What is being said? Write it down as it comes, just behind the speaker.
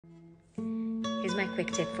Here's my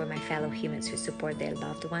quick tip for my fellow humans who support their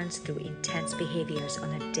loved ones through intense behaviors on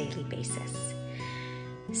a daily basis.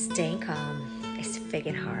 Staying calm is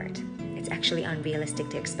friggin' hard. It's actually unrealistic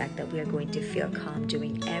to expect that we are going to feel calm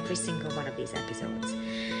during every single one of these episodes.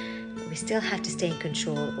 We still have to stay in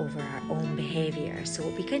control over our own behavior. So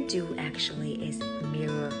what we can do actually is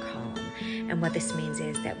mirror calm. And what this means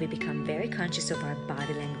is that we become very conscious of our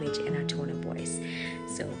body language and our tone of voice.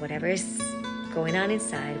 So whatever is going on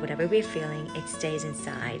inside, whatever we're feeling, it stays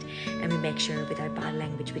inside. And we make sure with our body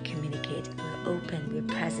language we communicate. We're open,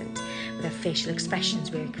 we're present. With our facial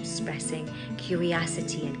expressions, we're expressing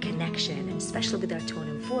curiosity and connection. And especially with our tone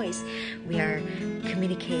of voice, we are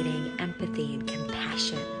communicating empathy and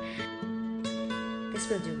compassion. This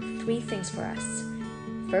will do 3 things for us.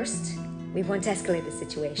 First, we won't escalate the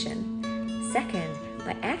situation. Second,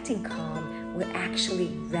 by acting calm, we're actually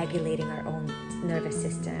regulating our own nervous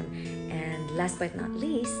system. And last but not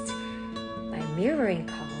least, by mirroring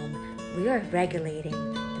calm, we are regulating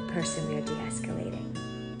the person we are de-escalating.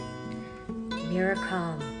 Mirror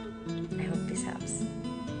calm.